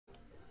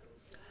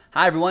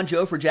Hi everyone,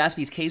 Joe for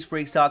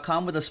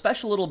JaspysCaseBreaks.com with a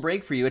special little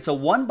break for you. It's a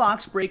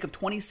one-box break of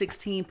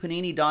 2016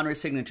 Panini Donruss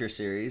Signature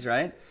Series,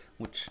 right?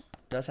 Which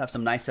does have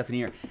some nice stuff in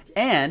here.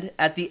 And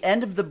at the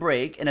end of the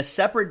break, in a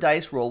separate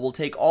dice roll, we'll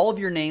take all of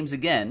your names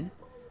again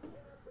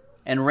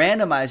and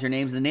randomize your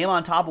names. The name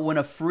on top will win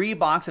a free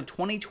box of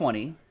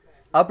 2020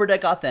 Upper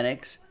Deck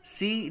Authentics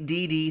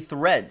CDD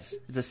Threads.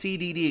 It's a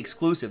CDD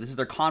exclusive. This is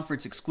their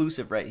conference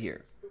exclusive right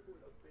here.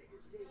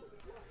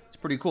 It's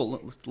pretty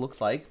cool. Looks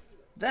like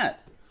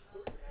that.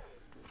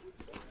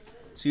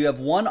 So you have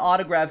one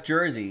autographed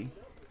jersey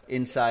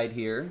inside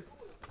here.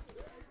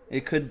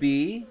 It could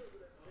be,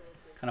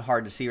 kind of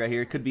hard to see right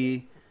here, it could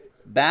be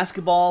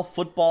basketball,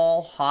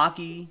 football,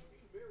 hockey,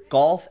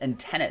 golf, and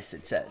tennis,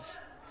 it says.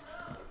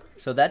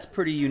 So that's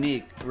pretty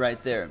unique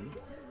right there. You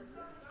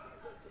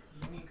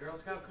need Girl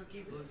Scout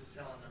cookies? Liz is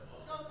selling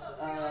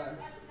them.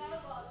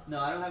 No,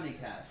 I don't have any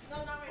cash. No,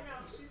 not right now.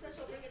 She said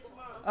she'll bring it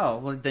tomorrow. Oh,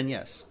 well then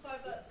yes. $5.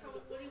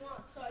 What do you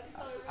want? So I can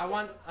tell her. I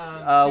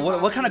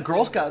want what kind of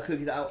Girl Scout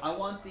cookies? I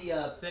want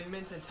the Thin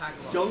Mints and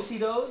Tagalong.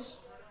 Do-si-dos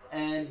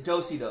and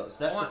Do-si-dos.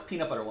 That's the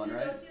peanut butter one,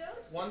 right?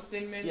 Do-si-dos? One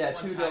Thin Mint, Yeah,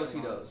 one two Tagalong.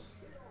 Do-si-dos.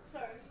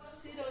 Sorry,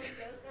 2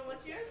 Do-si-dos. And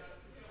what's yours?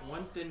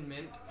 One Thin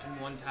Mint and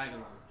one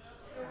Tagalong.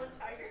 And 1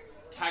 Tiger?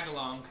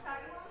 Tagalong.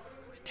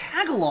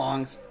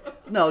 Tagalongs?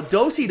 No,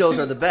 Do-si-dos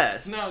are the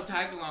best. No,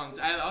 Tagalongs.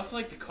 I also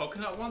like the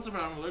coconut ones,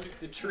 but I'm allergic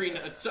to tree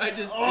nuts, so I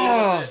just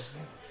deal with it.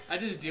 I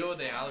just deal with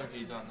the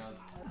allergies on those.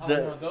 Oh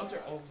no, those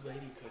are old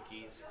lady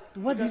cookies.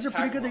 What? These are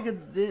pretty good. They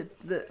could.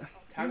 What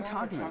are you Tagalong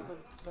talking or about?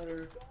 chocolate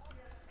butter.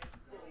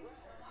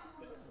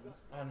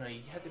 Oh no,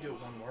 you have to do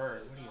it one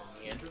word. What are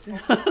you,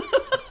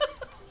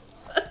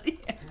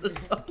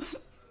 Neanderthal?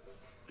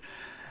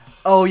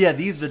 Oh yeah,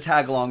 the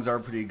Tagalongs are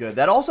pretty good.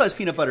 That also has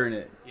peanut butter in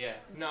it. Yeah.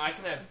 No, I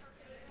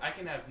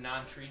can have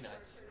non-tree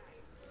nuts.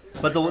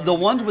 But the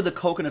ones with the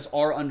coconuts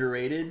are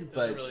underrated. Those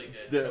But are really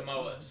good.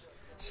 Samoas.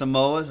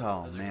 Samoas.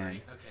 Oh Those are man.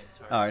 great. Okay,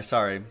 sorry. All right,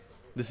 sorry.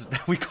 This is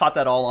we caught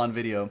that all on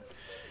video.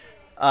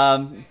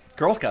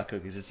 Girl Scout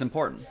cookies. It's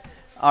important.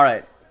 All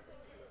right.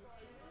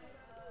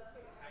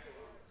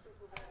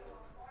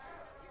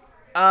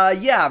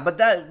 Yeah, but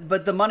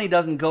the money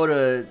doesn't go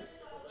to.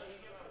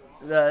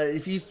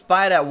 If you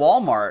buy it at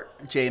Walmart,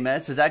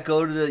 JMS, does that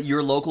go to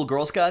your local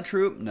Girl Scout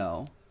troop?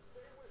 No.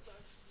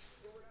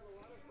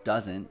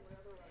 Doesn't.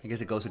 I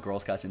guess it goes to Girl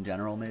Scouts in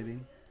general, maybe.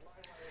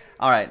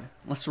 All right,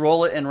 let's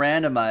roll it and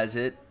randomize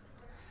it.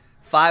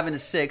 5 and a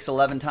 6,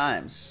 11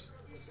 times.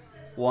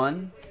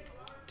 1,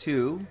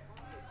 2,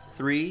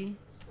 3,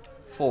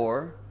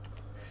 4,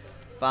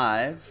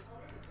 5,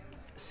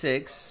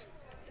 6,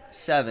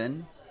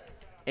 7,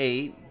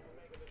 8,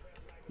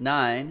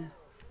 9,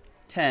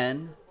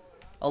 10,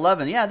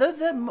 11. Yeah,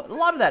 a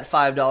lot of that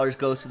 $5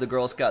 goes to the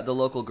Girl Scout, the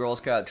local Girl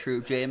Scout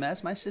troop.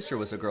 JMS, my sister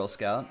was a Girl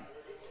Scout,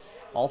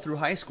 all through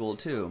high school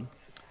too.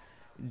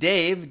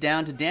 Dave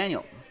down to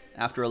Daniel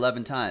after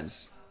 11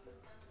 times.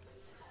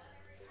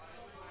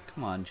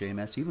 Come on,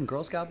 JMS, you even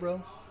Girl Scout,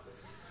 bro?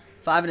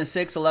 5 and a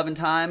 6, 11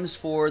 times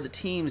for the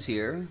teams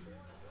here.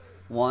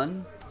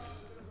 1,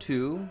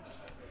 2,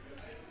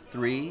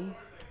 3,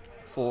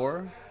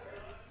 4,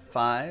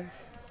 5,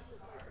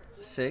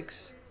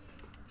 6,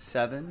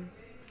 7,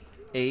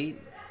 8,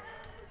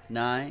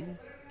 9,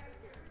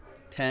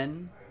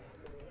 10,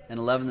 and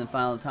 11 the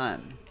final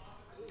time.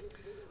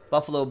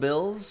 Buffalo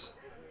Bills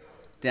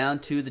down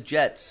to the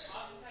Jets.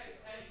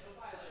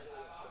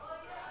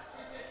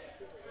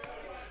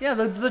 Yeah,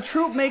 the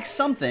troop makes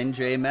something,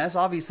 JMS.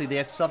 Obviously,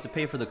 they still have to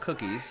pay for the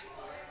cookies.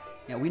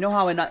 Yeah, we know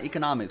how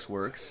economics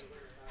works.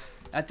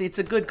 I think it's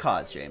a good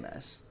cause,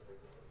 JMS.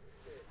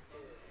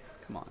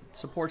 Come on,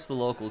 supports the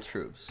local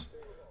troops.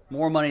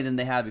 More money than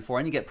they had before,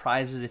 and you get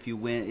prizes if you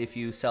win, if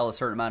you sell a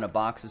certain amount of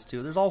boxes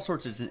too. There's all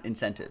sorts of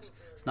incentives.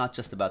 It's not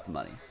just about the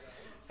money.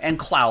 And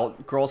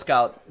clout, Girl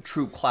Scout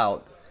troop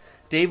clout.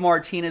 Dave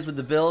Martinez with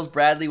the Bills,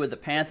 Bradley with the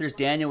Panthers,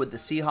 Daniel with the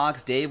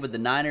Seahawks, Dave with the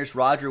Niners,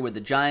 Roger with the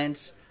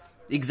Giants.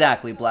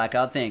 Exactly,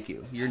 Blackout, thank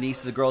you. Your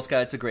niece is a Girl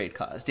Scout, it's a great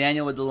cause.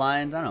 Daniel with the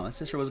Lions, I don't know, my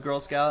sister was a Girl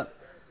Scout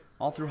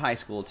all through high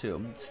school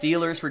too.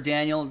 Steelers for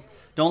Daniel.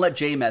 Don't let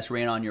JMS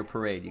rain on your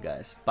parade, you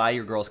guys. Buy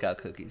your Girl Scout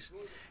cookies.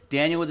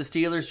 Daniel with the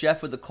Steelers,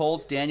 Jeff with the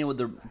Colts, Daniel with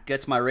the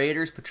Gets My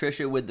Raiders,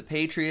 Patricia with the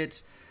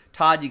Patriots.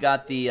 Todd, you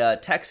got the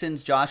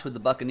Texans, Josh with the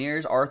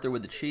Buccaneers, Arthur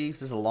with the Chiefs.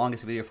 This is the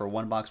longest video for a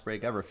one-box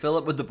break ever.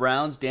 Philip with the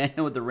Browns,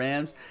 Daniel with the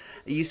Rams,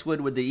 Eastwood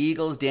with the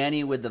Eagles,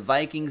 Danny with the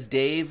Vikings,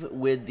 Dave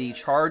with the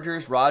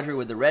Chargers, Roger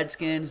with the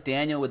Redskins,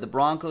 Daniel with the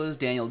Broncos,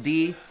 Daniel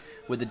D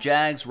with the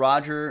Jags,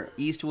 Roger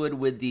Eastwood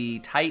with the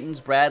Titans,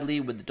 Bradley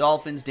with the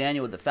Dolphins,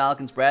 Daniel with the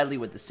Falcons, Bradley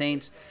with the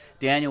Saints,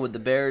 Daniel with the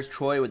Bears,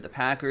 Troy with the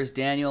Packers,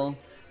 Daniel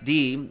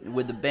D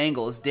with the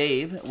Bengals,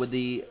 Dave with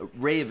the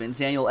Ravens,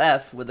 Daniel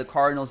F with the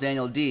Cardinals,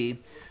 Daniel D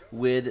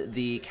with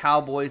the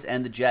Cowboys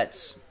and the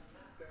Jets.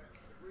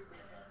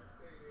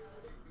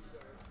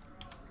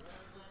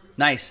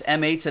 Nice.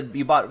 M8 said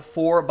you bought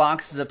 4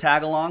 boxes of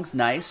Tagalongs.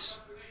 Nice.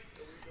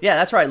 Yeah,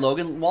 that's right,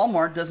 Logan.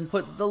 Walmart doesn't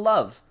put the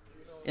love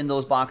in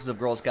those boxes of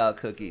Girl Scout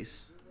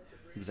cookies.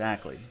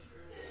 Exactly.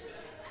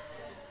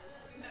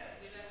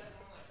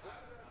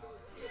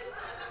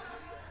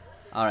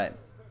 All right.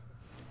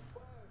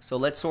 So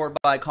let's sort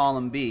by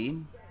column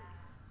B.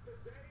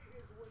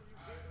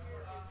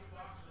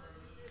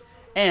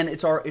 And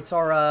it's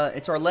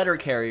our letter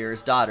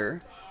carrier's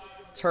daughter.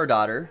 It's her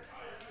daughter.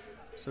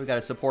 So we got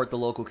to support the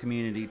local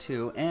community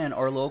too, and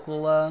our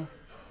local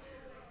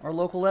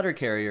letter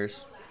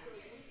carriers.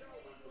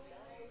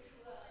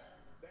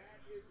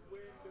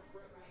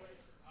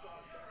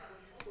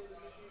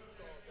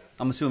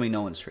 I'm assuming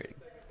no one's trading.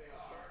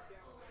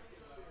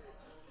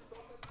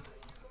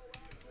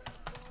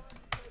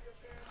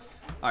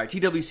 All right,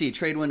 TWC,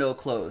 trade window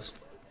closed.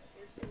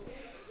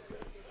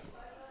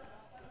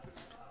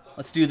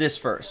 Let's do this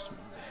first.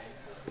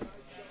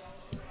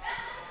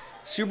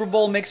 Super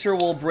Bowl mixer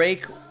will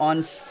break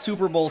on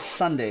Super Bowl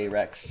Sunday,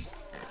 Rex.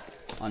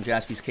 On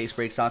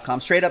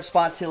jaspyscasebreaks.com. Straight up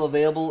spot sale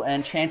available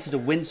and chances to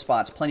win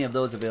spots. Plenty of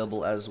those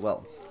available as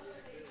well.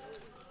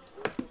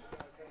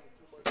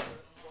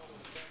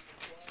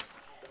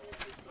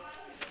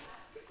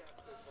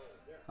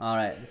 All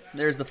right,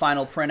 there's the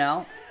final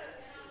printout.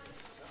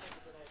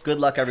 Good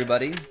luck,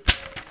 everybody.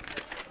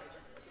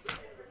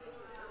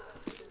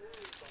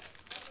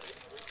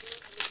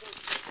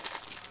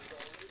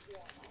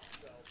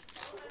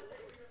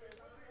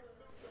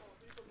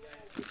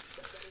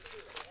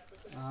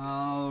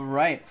 All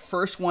right,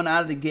 first one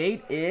out of the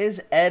gate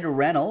is Ed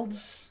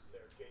Reynolds.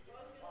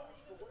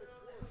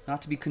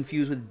 Not to be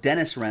confused with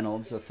Dennis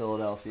Reynolds of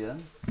Philadelphia.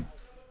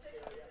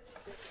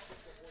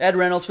 Ed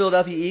Reynolds,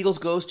 Philadelphia Eagles,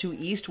 goes to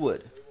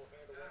Eastwood,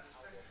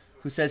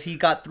 who says he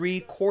got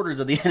 3/4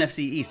 of the NFC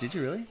East. Did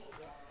you really?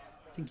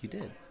 I think you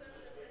did.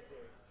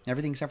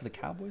 Everything except for the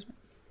Cowboys,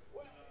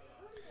 man.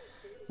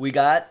 We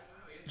got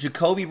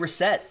Jacoby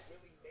Brissett,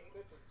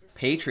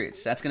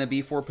 Patriots. That's going to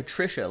be for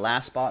Patricia,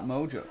 last spot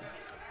mojo.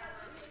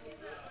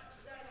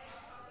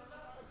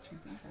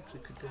 These actually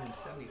could go in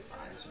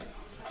 75s,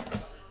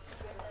 right?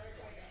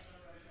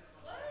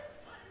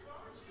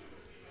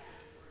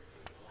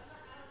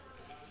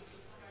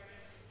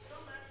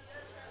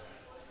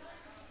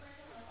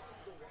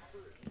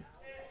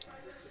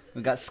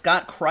 We got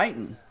Scott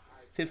Crichton,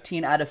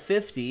 15 out of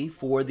 50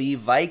 for the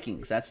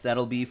Vikings.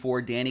 That'll be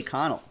for Danny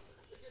Connell.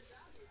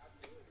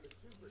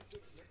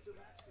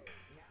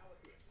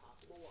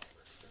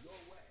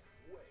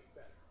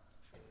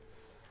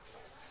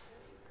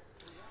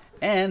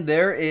 And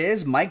there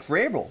is Mike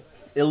Vrabel,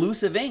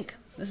 Elusive Ink.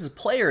 This is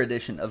player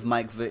edition of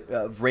Mike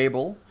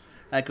Vrabel.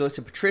 That goes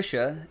to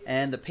Patricia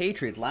and the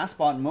Patriots. Last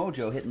spot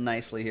mojo hitting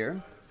nicely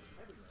here.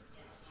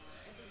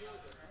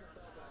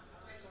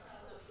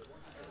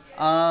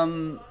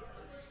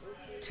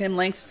 Tim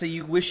Langston, so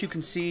you wish you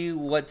can see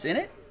what's in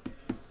it?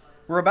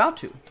 We're about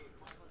to.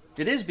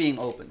 It is being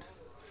opened.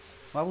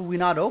 Why would we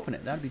not open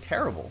it? That would be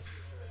terrible.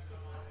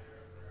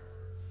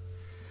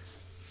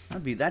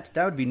 That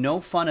would be no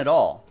fun at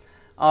all.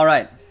 All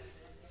right.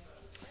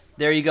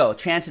 There you go.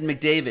 Chanson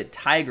McDavid,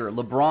 Tiger,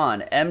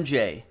 LeBron,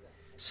 MJ,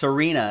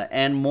 Serena,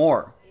 and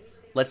more.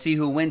 Let's see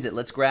who wins it.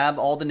 Let's grab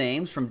all the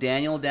names from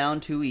Daniel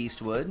down to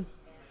Eastwood.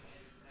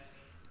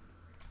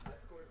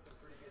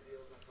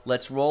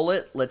 Let's roll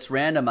it. Let's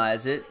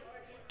randomize it.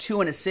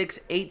 2 and a 6,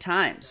 8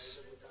 times.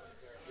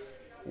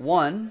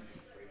 1,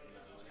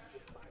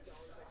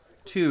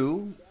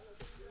 2,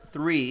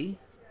 3,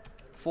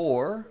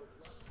 4,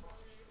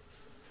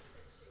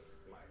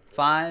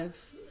 5,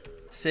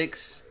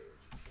 6,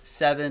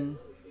 7,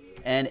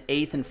 and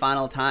 8th and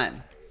final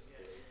time.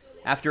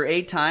 After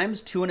 8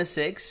 times, 2 and a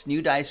 6,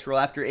 new dice roll.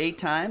 After 8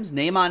 times,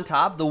 name on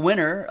top. The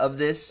winner of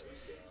this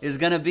is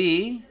going to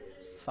be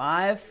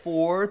 5,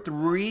 4,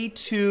 3,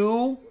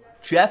 2,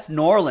 Jeff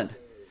Norland.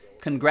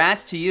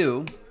 Congrats to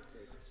you.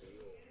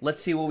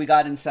 Let's see what we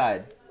got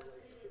inside.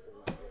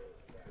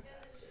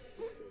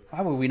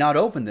 Why would we not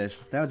open this?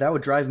 That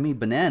would drive me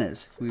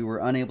bananas if we were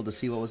unable to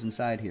see what was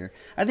inside here.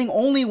 I think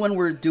only when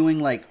we're doing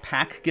like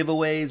pack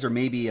giveaways or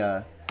maybe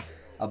a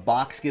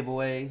box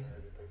giveaway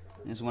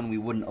is when we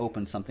wouldn't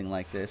open something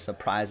like this, a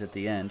prize at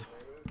the end.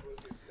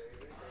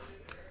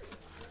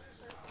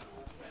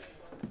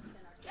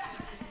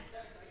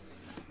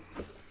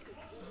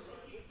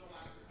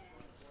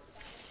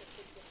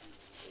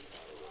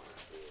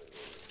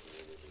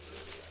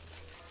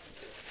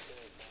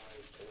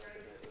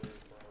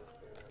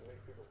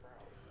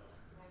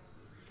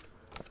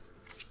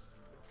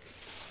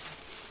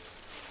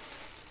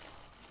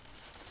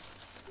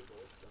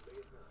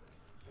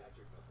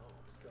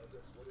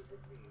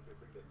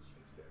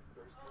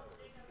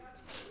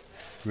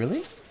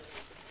 Really?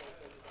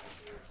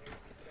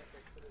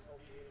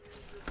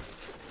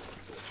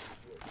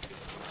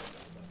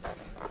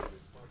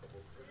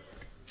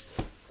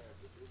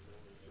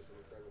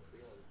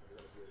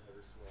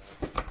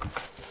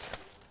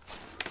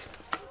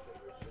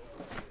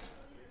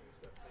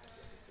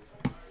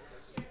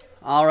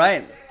 All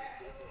right.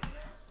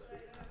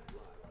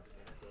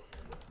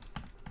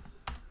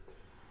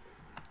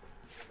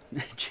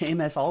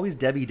 JMS, always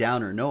Debbie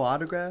Downer. No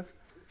autograph?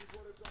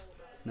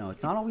 No,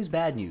 it's not always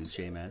bad news,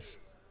 JMS.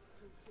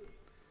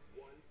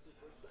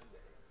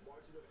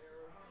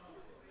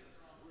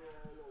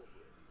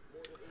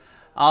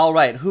 All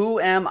right, who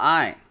am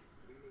I?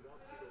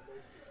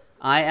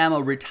 I am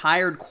a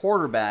retired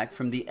quarterback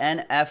from the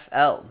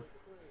NFL.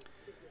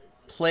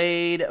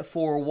 Played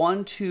for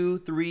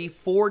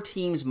 4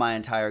 teams my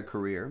entire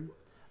career.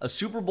 A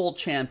Super Bowl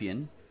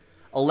champion.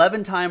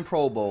 11-time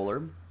Pro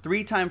Bowler.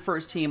 3-time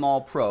first team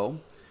All-Pro.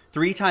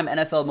 3-time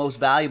NFL Most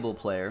Valuable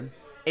Player.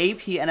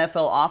 AP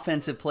NFL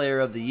Offensive Player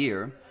of the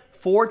Year.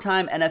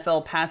 4-time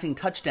NFL Passing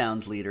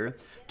Touchdowns Leader.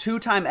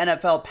 2-time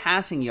NFL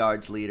Passing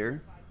Yards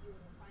Leader.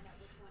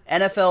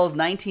 NFL's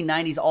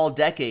 1990s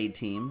All-Decade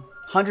Team.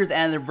 100th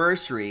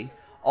Anniversary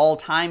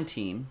All-Time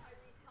Team.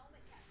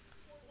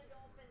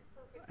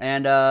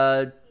 And,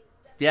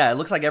 yeah, it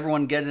looks like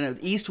everyone getting it.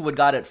 Eastwood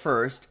got it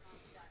first.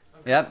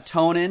 Yep,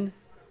 Tonin,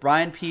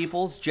 Brian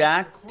Peoples,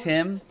 Jack,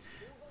 Tim.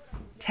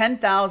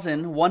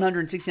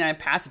 10,169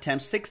 pass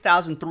attempts,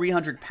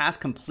 6,300 pass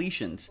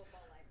completions,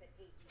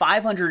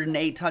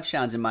 508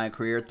 touchdowns in my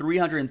career,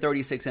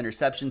 336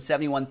 interceptions,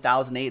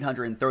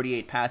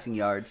 71,838 passing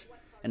yards,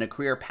 and a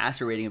career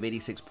passer rating of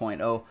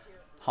 86.0,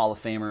 Hall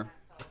of Famer.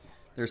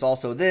 There's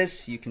also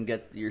this. You can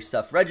get your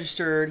stuff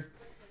registered,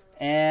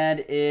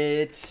 and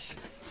it's,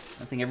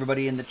 I think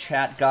everybody in the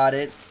chat got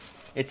it.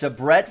 It's a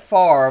Brett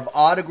Favre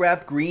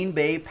autographed Green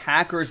Bay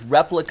Packers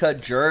replica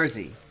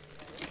jersey.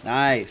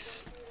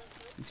 Nice.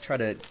 Let's try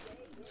to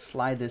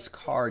slide this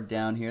card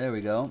down here. There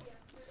we go.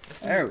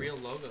 There. Real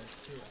logos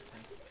too, I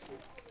think.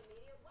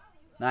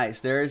 Nice.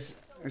 There's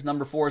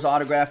number 4's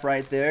autograph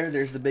right there.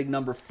 There's the big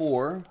number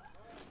 4.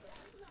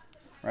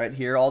 Right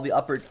here. All the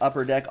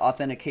upper deck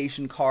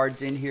authentication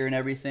cards in here and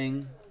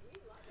everything.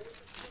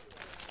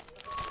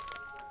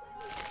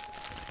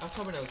 I was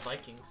hoping it was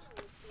Vikings.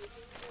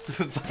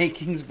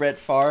 Vikings, Brett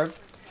Favre.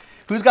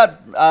 Who's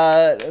got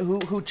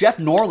who Jeff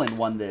Norland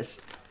won this.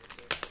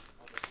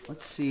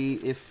 Let's see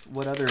if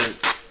what other.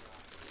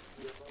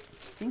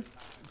 Do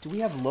we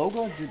have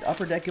logo? Did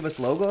Upper Deck give us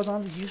logos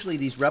on these? Usually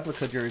these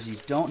replica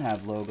jerseys don't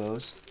have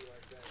logos.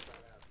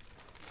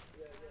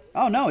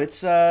 Oh no,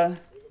 it's a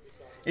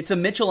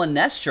Mitchell and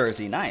Ness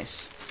jersey.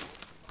 Nice.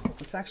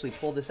 Let's actually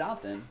pull this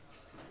out then.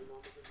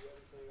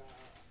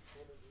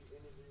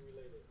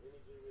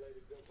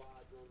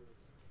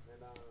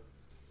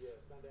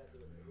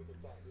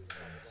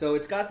 So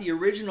it's got the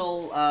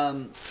original.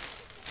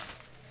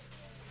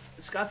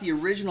 It's got the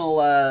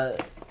original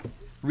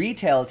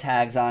retail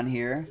tags on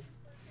here.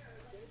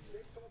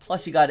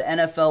 Plus you got an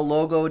NFL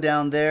logo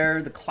down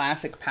there. The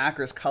classic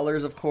Packers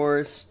colors, of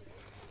course.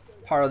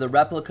 Part of the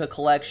replica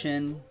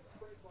collection.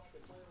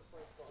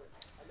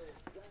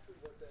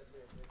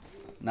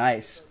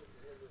 Nice.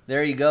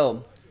 There you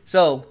go.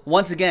 So,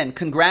 once again,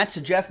 congrats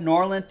to Jeff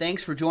Norland.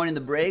 Thanks for joining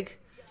the break.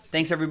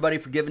 Thanks, everybody,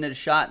 for giving it a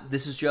shot.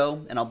 This is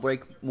Joe, and I'll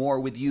break more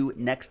with you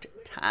next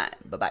time.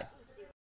 Bye-bye.